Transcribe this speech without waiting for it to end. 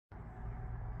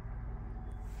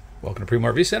Welcome to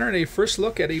Primo RV Center and a first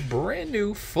look at a brand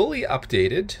new, fully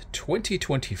updated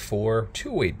 2024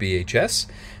 208 BHS.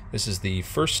 This is the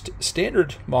first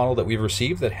standard model that we've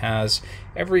received that has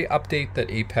every update that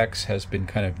Apex has been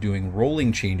kind of doing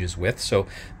rolling changes with. So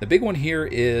the big one here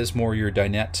is more your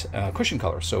dinette cushion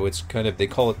color. So it's kind of, they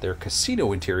call it their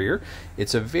casino interior.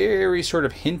 It's a very sort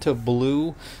of hint of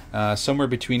blue, somewhere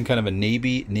between kind of a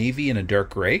navy and a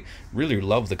dark gray. Really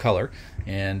love the color.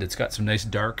 And it's got some nice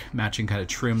dark matching kind of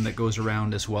trim that goes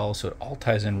around as well, so it all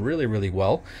ties in really, really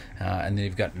well. And then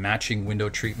you've got matching window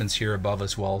treatments here above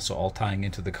as well, so all tying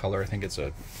into the color. I think it's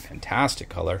a fantastic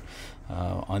color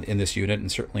in this unit,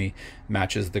 and certainly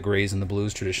matches the grays and the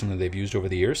blues traditionally they've used over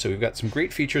the years. So we've got some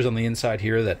great features on the inside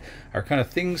here that are kind of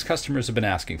things customers have been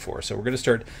asking for. So we're going to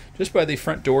start just by the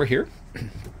front door here.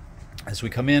 As we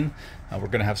come in, we're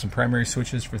going to have some primary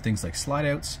switches for things like slide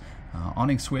outs,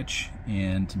 awning switch,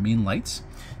 and main lights.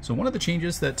 So one of the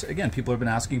changes that, again, people have been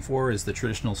asking for is the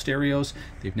traditional stereos.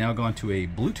 They've now gone to a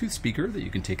Bluetooth speaker that you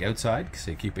can take outside,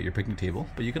 say keep at your picnic table,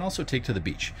 but you can also take to the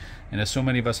beach. And as so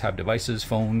many of us have devices,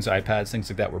 phones, iPads, things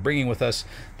like that we're bringing with us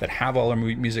that have all our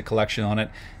music collection on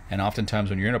it, and oftentimes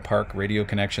when you're in a park, radio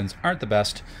connections aren't the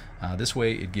best. This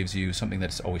way it gives you something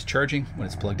that's always charging when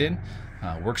it's plugged in.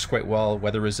 Works quite well,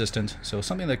 weather resistant, so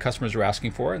something that customers are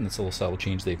asking for, and that's a little subtle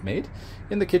change they've made.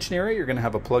 In the kitchen area, you're going to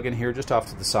have a plug-in here just off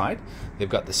to the side. They've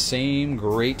got the same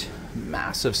great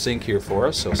massive sink here for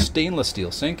us, so stainless steel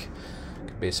sink. You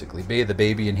can basically bathe the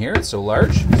baby in here, it's so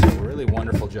large, so really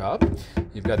wonderful job.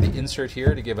 You've got the insert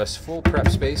here to give us full prep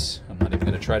space. I'm not even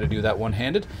going to try to do that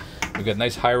one-handed. We've got a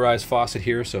nice high-rise faucet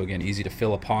here, so again, easy to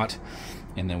fill a pot.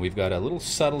 And then we've got a little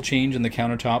subtle change in the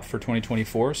countertop for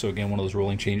 2024. So again, one of those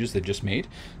rolling changes they just made.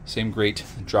 Same great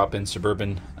drop-in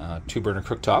Suburban 2-burner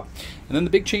cooktop. And then the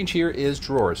big change here is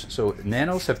drawers. So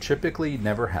Nanos have typically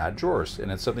never had drawers, and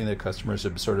it's something that customers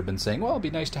have sort of been saying, well, it'd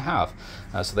be nice to have.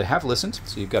 So they have listened.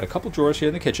 So you've got a couple drawers here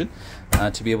in the kitchen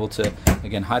to be able to,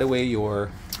 again, hide away your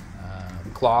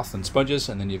cloth and sponges,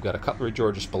 and then you've got a cutlery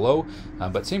drawer just below,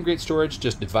 but same great storage,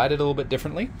 just divided a little bit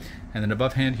differently. And then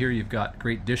above hand here you've got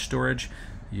great dish storage.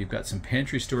 You've got some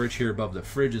pantry storage here above the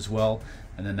fridge as well,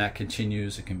 and then that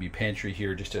continues. It can be pantry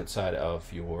here just outside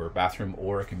of your bathroom,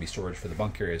 or it can be storage for the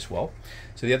bunk area as well.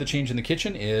 So the other change in the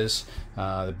kitchen is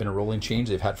been a rolling change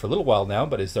they've had for a little while now,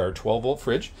 but is our 12-volt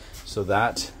fridge. So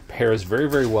that pairs very,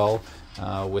 very well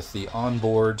with the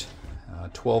onboard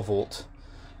 12-volt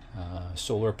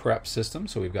solar prep system.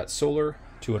 So we've got solar,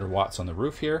 200 watts on the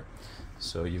roof here.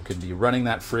 So you can be running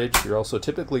that fridge. You're also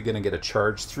typically going to get a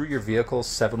charge through your vehicle's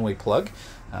 7-way plug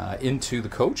into the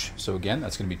coach. So again,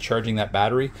 that's going to be charging that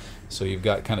battery. So you've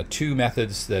got kind of two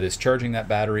methods that is charging that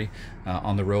battery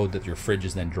on the road that your fridge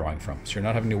is then drawing from. So you're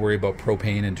not having to worry about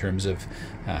propane in terms of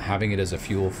having it as a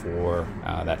fuel for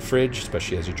that fridge,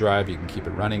 especially as you drive. You can keep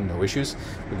it running, no issues.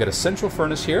 We've got a central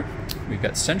furnace here. We've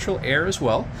got central air as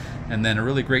well. And then a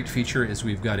really great feature is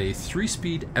we've got a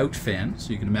 3-speed out fan.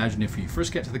 So you can imagine if you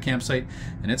first get to the campsite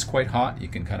and it's quite hot, you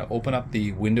can kind of open up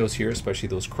the windows here, especially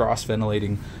those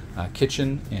cross-ventilating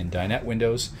kitchen and dinette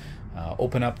windows.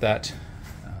 Open up that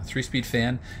 3-speed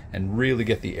fan and really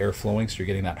get the air flowing, so you're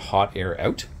getting that hot air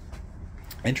out.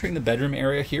 Entering the bedroom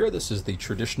area here, this is the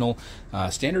traditional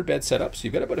standard bed setup. So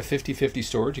you've got about a 50-50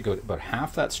 storage. You got about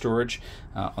half that storage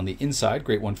on the inside.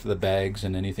 Great one for the bags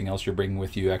and anything else you're bringing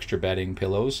with you, extra bedding,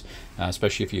 pillows,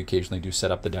 especially if you occasionally do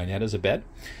set up the dinette as a bed.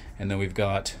 And then we've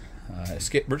got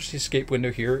emergency escape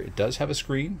window here. It does have a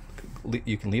screen.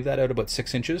 You can leave that out about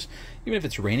 6 inches. Even if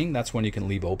it's raining, that's one you can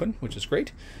leave open, which is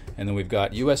great. And then we've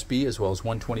got USB as well as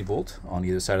 120 volt on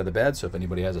either side of the bed. So if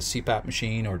anybody has a CPAP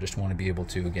machine or just want to be able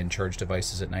to, again, charge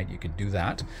devices at night, you can do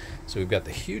that. So we've got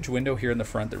the huge window here in the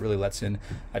front that really lets in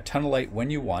a ton of light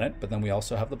when you want it, but then we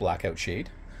also have the blackout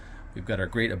shade. We've got our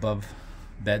great above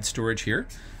bed storage here.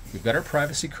 We've got our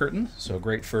privacy curtain, so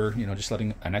great for, you know, just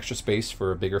letting an extra space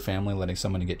for a bigger family, letting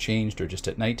someone get changed or just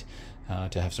at night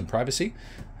to have some privacy.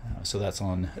 So that's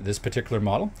on this particular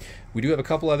model. We do have a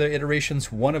couple other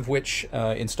iterations, one of which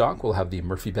in stock will have the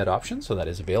Murphy bed option, so that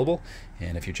is available.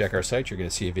 And if you check our site, you're going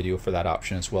to see a video for that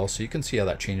option as well, so you can see how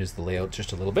that changes the layout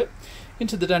just a little bit.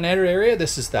 Into the dinette area,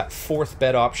 this is that 4th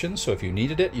bed option, so if you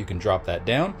needed it, you can drop that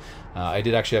down. I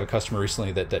did actually have a customer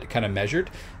recently that kind of measured,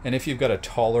 and if you've got a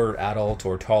taller adult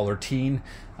or taller teen,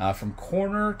 from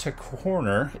corner to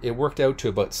corner, it worked out to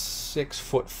about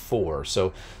 6'4".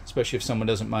 So especially if someone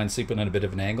doesn't mind sleeping at a bit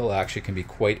of an angle, it actually can be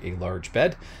quite a large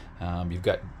bed. You've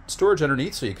got storage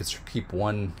underneath, so you could keep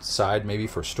one side maybe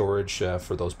for storage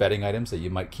for those bedding items that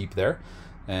you might keep there.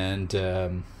 And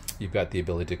you've got the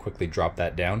ability to quickly drop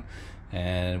that down.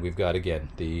 And we've got, again,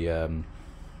 the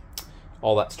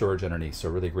all that storage underneath, so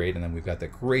really great. And then we've got the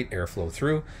great airflow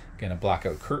through. Again, a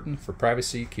blackout curtain for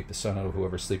privacy, keep the sun out of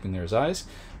whoever's sleeping there's eyes.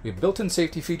 We have built-in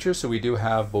safety features, so we do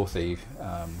have both a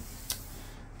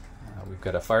we've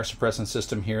got a fire suppressant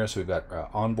system here, so we've got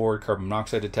onboard carbon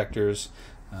monoxide detectors,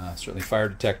 certainly fire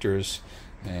detectors,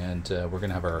 and we're going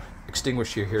to have our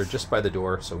extinguisher here just by the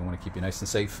door, so we want to keep you nice and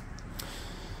safe.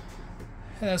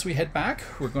 And as we head back,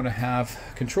 we're going to have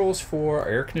controls for our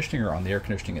air conditioning, or on the air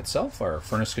conditioning itself. Our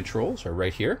furnace controls are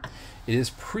right here. It is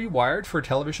pre-wired for a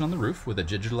television on the roof with a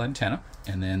digital antenna,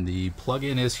 and then the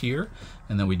plug-in is here,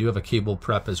 and then we do have a cable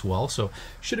prep as well. So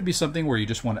should it be something where you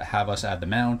just want to have us add the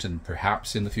mount, and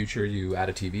perhaps in the future you add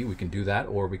a TV, we can do that,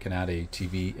 or we can add a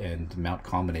TV and mount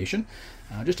combination,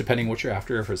 just depending what you're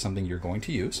after, if it's something you're going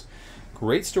to use.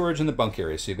 Great storage in the bunk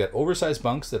area. So you've got oversized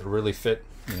bunks that really fit,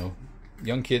 you know,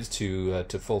 young kids to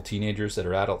full teenagers that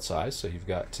are adult size. So you've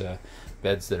got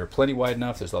beds that are plenty wide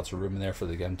enough. There's lots of room in there for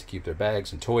them to keep their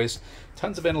bags and toys.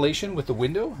 Tons of ventilation with the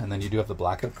window, and then you do have the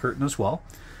blackout curtain as well.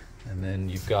 And then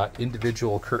you've got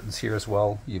individual curtains here as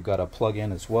well. You've got a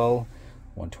plug-in as well,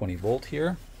 120 volt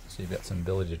here. So you've got some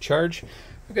ability to charge.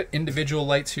 We've got individual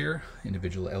lights here,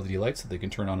 individual LED lights that they can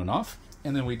turn on and off.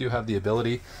 And then we do have the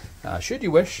ability, should you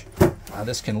wish,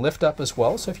 this can lift up as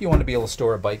well. So if you want to be able to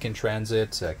store a bike in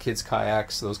transit, kids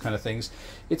kayaks, those kind of things,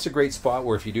 it's a great spot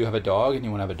where if you do have a dog and you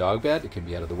want to have a dog bed, it can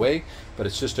be out of the way. But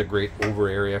it's just a great over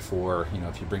area for, you know,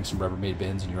 if you bring some Rubbermaid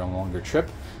bins and you're on a longer trip,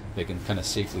 they can kind of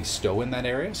safely stow in that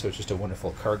area. So it's just a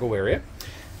wonderful cargo area.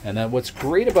 And then what's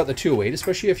great about the 208,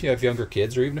 especially if you have younger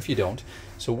kids or even if you don't,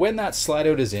 so when that slide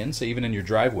out is in, so even in your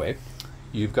driveway,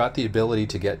 you've got the ability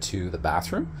to get to the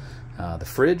bathroom, the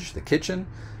fridge, the kitchen,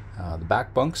 the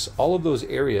back bunks, all of those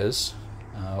areas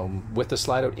with the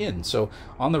slide out in. So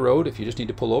on the road, if you just need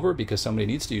to pull over because somebody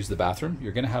needs to use the bathroom,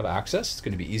 you're going to have access. It's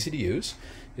going to be easy to use.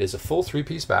 It is a full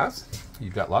 3-piece bath.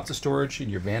 You've got lots of storage in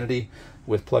your vanity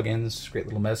with plug-ins, great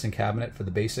little medicine cabinet for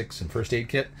the basics and first aid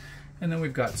kit. And then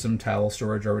we've got some towel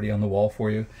storage already on the wall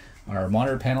for you. Our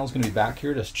monitor panel is going to be back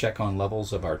here to check on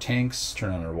levels of our tanks,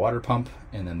 turn on our water pump,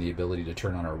 and then the ability to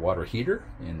turn on our water heater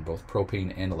in both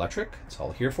propane and electric. It's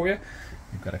all here for you.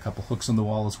 You've got a couple hooks on the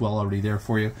wall as well already there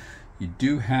for you. You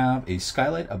do have a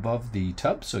skylight above the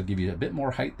tub, so it'll give you a bit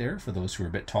more height there for those who are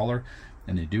a bit taller.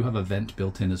 And they do have a vent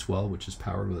built in as well, which is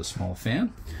powered with a small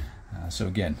fan. So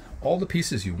again, all the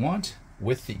pieces you want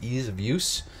with the ease of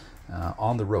use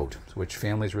on the road, which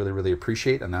families really, really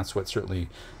appreciate. And that's what certainly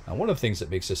one of the things that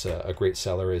makes this a great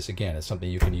seller is, again, it's something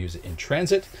you can use in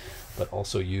transit, but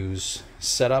also use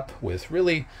set up with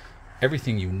really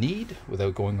everything you need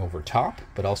without going over top,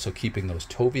 but also keeping those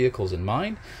tow vehicles in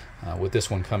mind. With this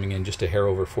one coming in just a hair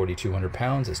over 4,200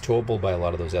 pounds, it's towable by a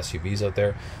lot of those SUVs out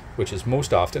there, which is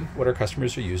most often what our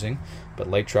customers are using, but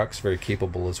light trucks, very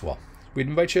capable as well. We'd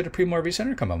invite you to Primo RV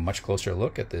Center, come have a much closer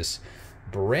look at this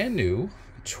brand new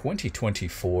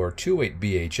 2024 2.8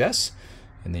 BHS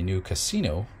in the new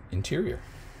casino interior.